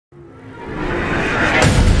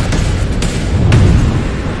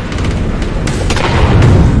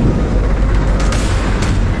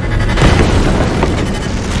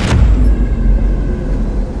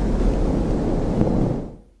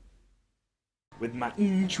with my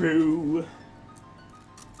intro.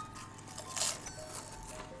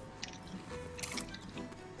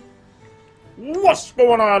 What's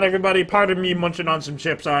going on, everybody? Pardon me munching on some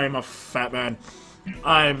chips. I am a fat man.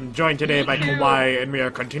 I'm joined today by Kawhi, and we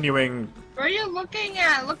are continuing. What are you looking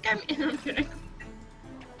at? Look at me. I'm kidding.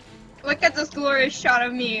 Look at this glorious shot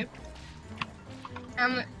of me.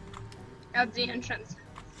 I'm at the entrance.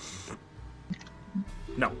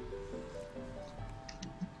 No.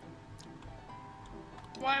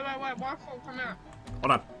 Why? Waffle, come here.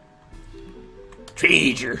 Hold on.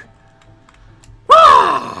 Treasure.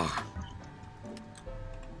 Ah!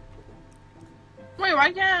 Wait,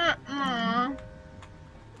 why can't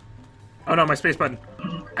Oh no, my space button.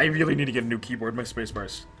 I really need to get a new keyboard. My space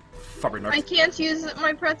bar's fucking nuts. I can't use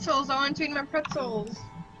my pretzels. I want to eat my pretzels.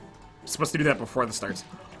 I'm supposed to do that before this starts.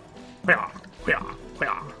 Oh,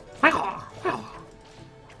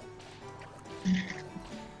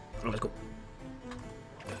 let's go.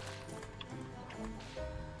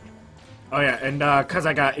 Oh yeah, and cause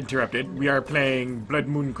I got interrupted, we are playing Blood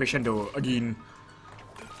Moon Crescendo again.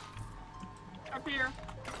 Up here.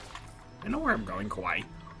 I know where I'm going, Kawaii.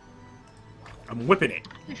 I'm whipping it.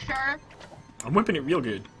 You sure? I'm whipping it real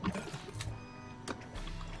good.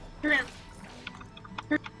 Here.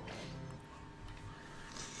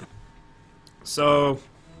 So,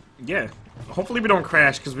 yeah. Hopefully we don't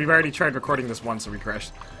crash, because we've already tried recording this once and we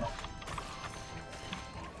crashed.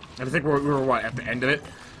 And I think we were what, at the end of it?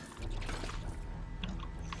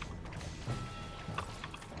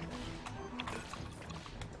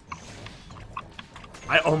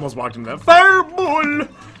 I almost walked into that fireball!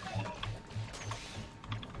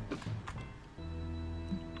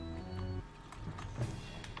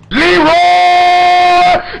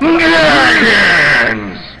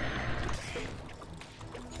 Dragons!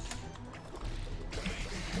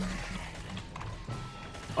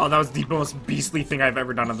 Oh, that was the most beastly thing I've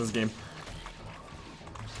ever done in this game.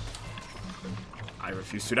 I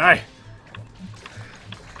refuse to die.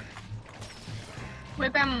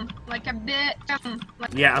 Whip him like a bit.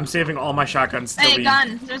 Like... Yeah, I'm saving all my shotguns. Hey,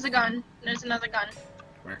 gun! There's a gun. There's another gun.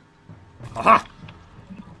 Where? Aha!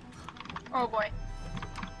 Oh boy.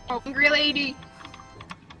 Oh, hungry lady.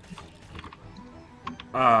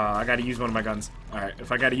 I gotta use one of my guns. Alright,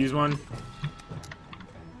 if I gotta use one...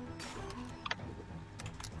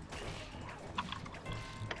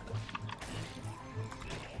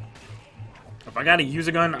 If I gotta use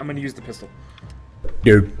a gun, I'm gonna use the pistol.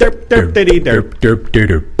 Derp derp derp diddy derp derp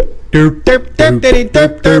derp derp derp derp diddy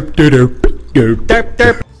derp derp derp derp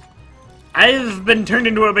derp. I've been turned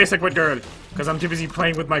into a basic wit girl because I'm too busy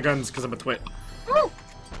playing with my guns because I'm a twit. Woo!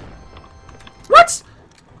 What?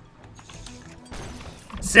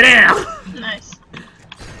 Sit down. Nice.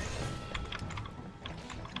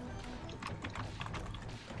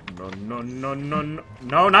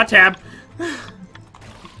 No, not tab.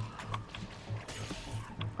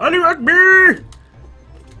 Ali Akbar!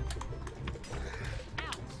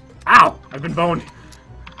 Ow! I've been boned.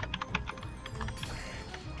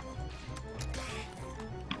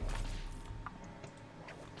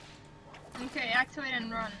 Okay, activate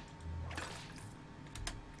and run.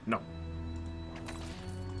 No.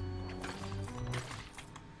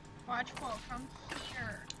 Watch Paul, come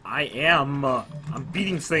here. I am, I'm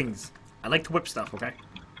beating things. I like to whip stuff, okay?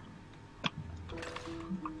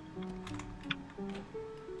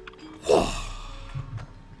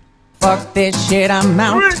 Fuck this shit, I'm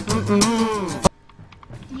out.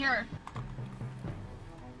 Here.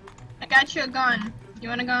 I got you a gun. You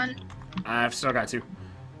want a gun? I've still got two.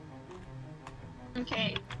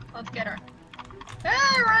 Okay, let's get her.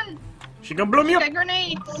 Ah, run! She gonna blow me up. Got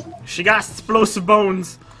grenades! She got explosive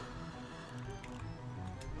bones.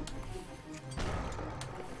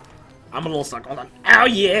 I'm a little stuck. Hold on. Oh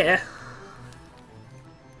yeah.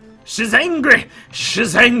 She's angry.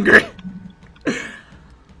 She's angry.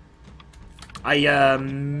 I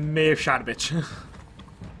may have shot a bitch.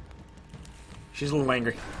 She's a little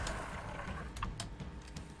angry.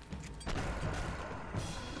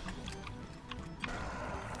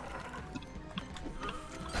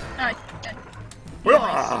 Alright, dead.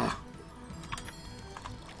 Ah!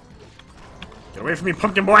 Get away from me,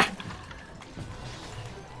 pumpkin boy!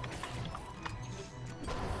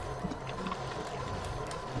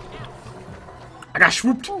 I got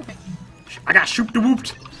swooped! I got shooped and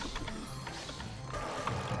whooped!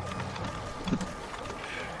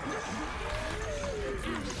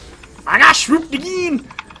 I got swooped again!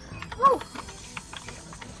 Woo!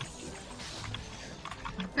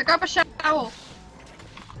 Pick up a shovel.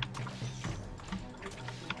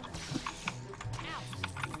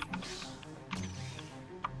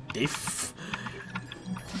 They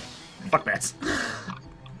Fuck bats.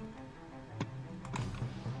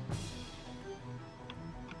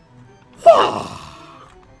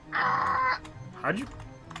 How'd you...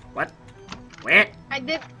 What? What? I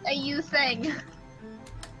did a you thing.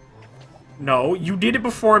 No, you did it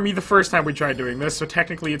before me the first time we tried doing this, so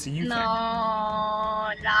technically it's a you thing. No,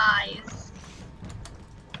 lies.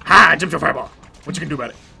 Ha! Jump to a fireball. What you can do about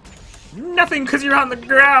it? Nothing, because you're on the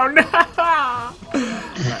ground.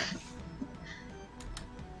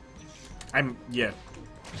 Right. Yeah.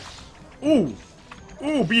 Ooh.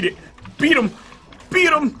 Ooh, beat it. Beat him. Beat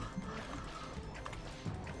him.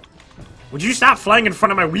 Would you stop flying in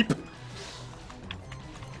front of my weep?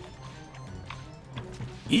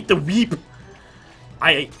 Eat the weep.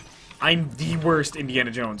 I'm the worst Indiana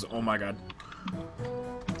Jones. Oh my god.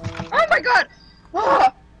 Oh my god! Oh!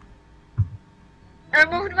 I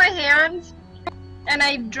moved my hand, and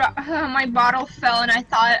I dropped. My bottle fell, and I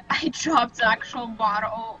thought I dropped the actual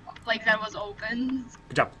bottle, like that was open.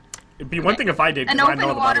 Good job. It'd be one thing if I did, An because I open know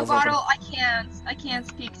the water bottle's bottle. I can't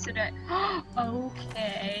speak to that.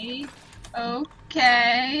 Okay.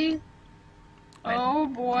 Okay. Oh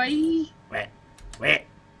boy. Wet. Wet.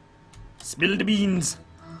 Spill the beans.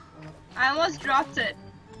 I almost dropped it.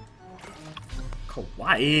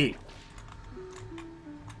 Kawaii.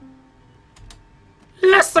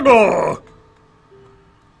 Let's go.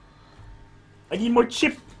 I need more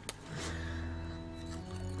chip.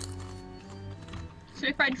 So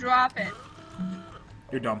if I drop it,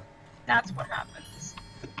 You're dumb. that's what happens.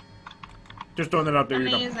 Just throwing it out there. You're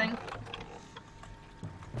dumb. Amazing.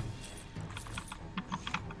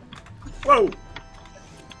 Whoa.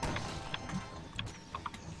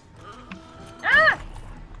 Ah!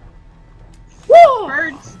 Whoa.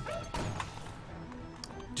 Birds.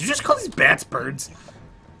 Did you just call these bats birds?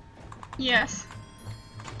 Yes.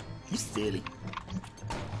 You silly.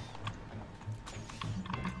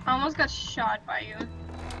 I almost got shot by you.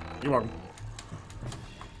 You're welcome.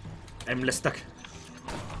 I'm stuck.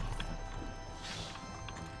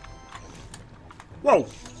 Whoa.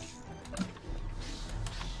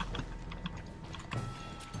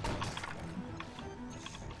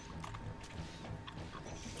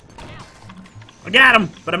 I got him,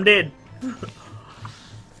 but I'm dead.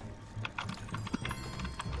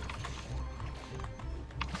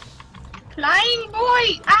 Flying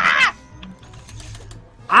boy! Ah!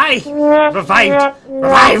 I revived!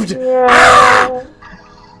 Revived! Ah!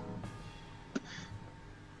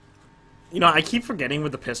 You know, I keep forgetting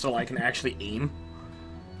with the pistol I can actually aim.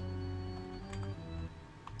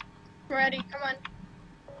 Ready, come on.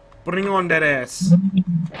 Bring on that ass.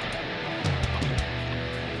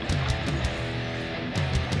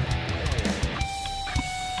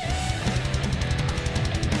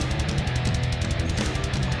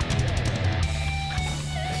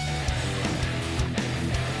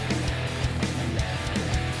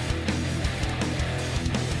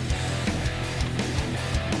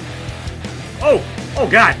 Oh! Oh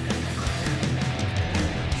god!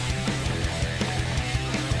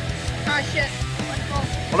 Oh shit. Let's go.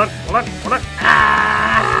 Hold on, hold on, hold on!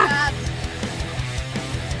 Ah! Bats.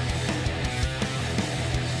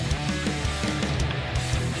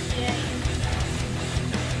 Yay.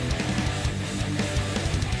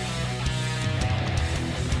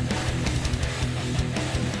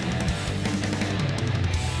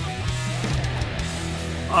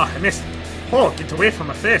 Oh, I missed. Oh, get away from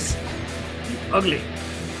my face. You ugly.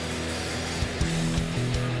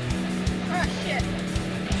 Oh shit.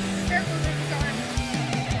 Careful where you're going.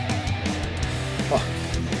 Oh,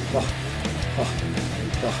 oh, oh,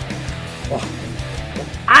 oh, oh.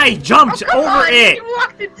 I jumped Come over on, it! you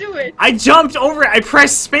walked into it. I jumped over it! I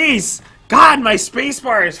pressed space! God, my space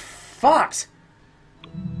bar is fucked!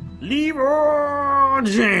 Leroy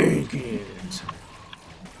Jenkins.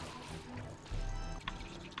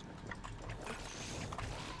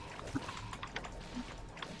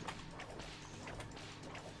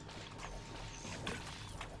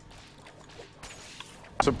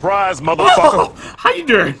 Surprise, Oh, motherfucker! how you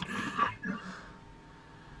doing?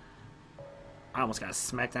 I almost got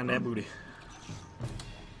smacked on that booty.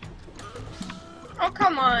 Oh,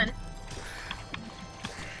 come on.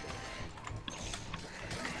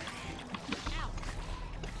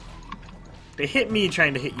 They hit me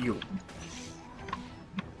trying to hit you.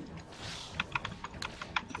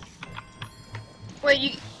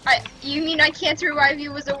 Wait, you mean I can't revive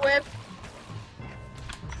you with a whip?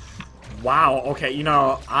 Wow, okay, you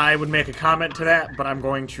know, I would make a comment to that, but I'm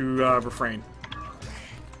going to refrain.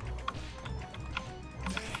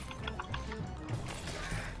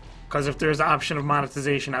 Because if there's an option of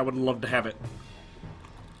monetization, I would love to have it.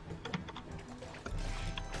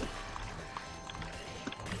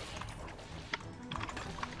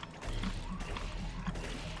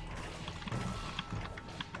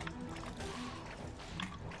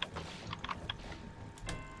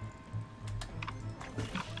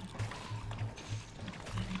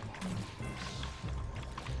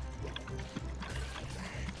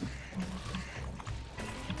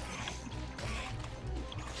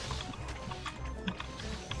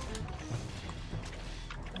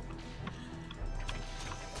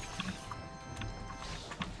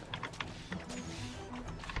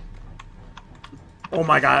 Oh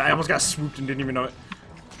my god, I almost got swooped and didn't even know it.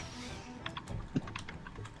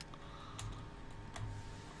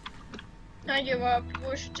 I give up.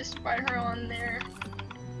 We should just fight her on there.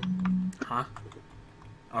 Huh?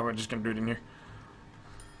 Oh, we're just gonna do it in here.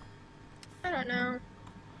 I don't know.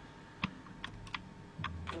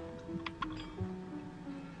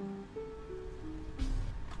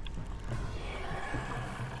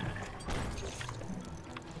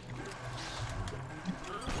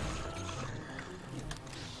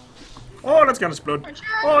 Oh, that's gonna explode. Watch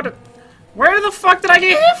Oh, out. where the fuck did I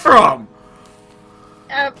get hit from?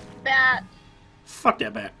 A bat. Fuck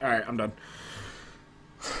that bat. Alright, I'm done.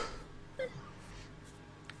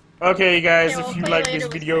 Okay, guys, Okay, if we'll you play like later this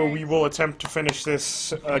with video, friends. we will attempt to finish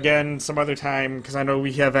this again some other time, because I know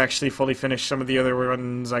we have actually fully finished some of the other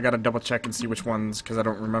ones. I gotta double check and see which ones, because I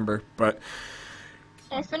don't remember, but...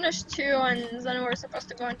 We'll finish 2 and then we're supposed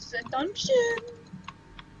to go into the dungeon.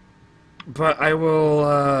 But I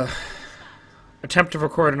will, attempt to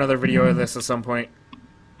record another video of this at some point.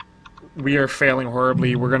 We are failing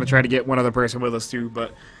horribly. We're gonna try to get one other person with us too,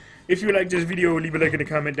 but... If you like this video, leave a like and a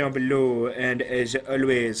comment down below, and as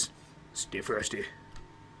always, stay frosty.